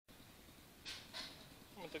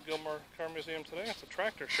at the Gilmore Car Museum today. It's a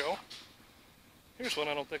tractor show. Here's one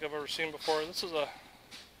I don't think I've ever seen before. This is a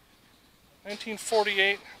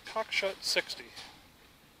 1948 Cockshutt 60.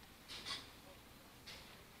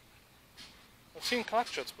 I've seen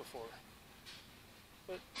Cockshutts before,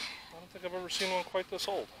 but I don't think I've ever seen one quite this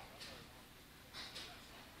old.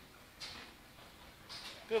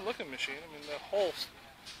 Good looking machine. I mean, the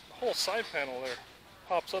whole side panel there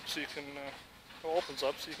pops up so you can, opens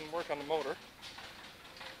up so you can work on the motor.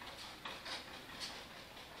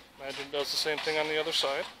 Imagine it does the same thing on the other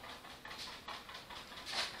side.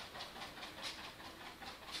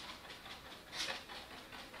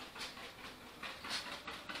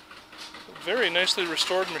 Very nicely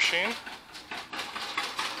restored machine.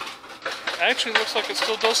 Actually looks like it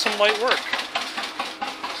still does some light work.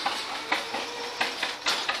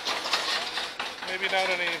 Maybe not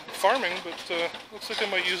any farming, but looks like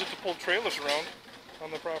they might use it to pull trailers around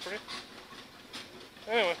on the property.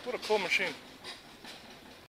 Anyway, what a cool machine.